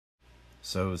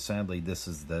So sadly, this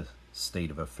is the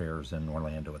state of affairs in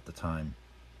Orlando at the time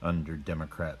under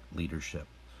Democrat leadership.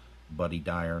 Buddy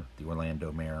Dyer, the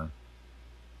Orlando mayor,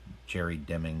 Jerry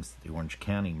Demings, the Orange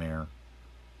County mayor,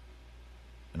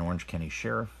 an Orange County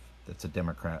sheriff that's a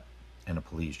Democrat, and a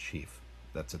police chief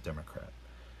that's a Democrat.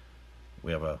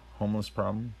 We have a homeless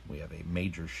problem. We have a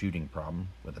major shooting problem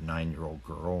with a 9-year-old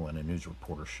girl and a news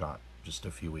reporter shot just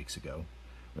a few weeks ago.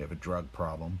 We have a drug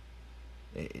problem.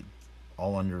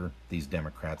 All under these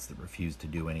Democrats that refuse to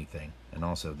do anything. And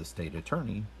also the state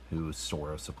attorney, who is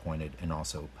Soros appointed and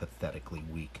also pathetically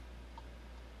weak.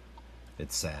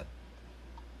 It's sad.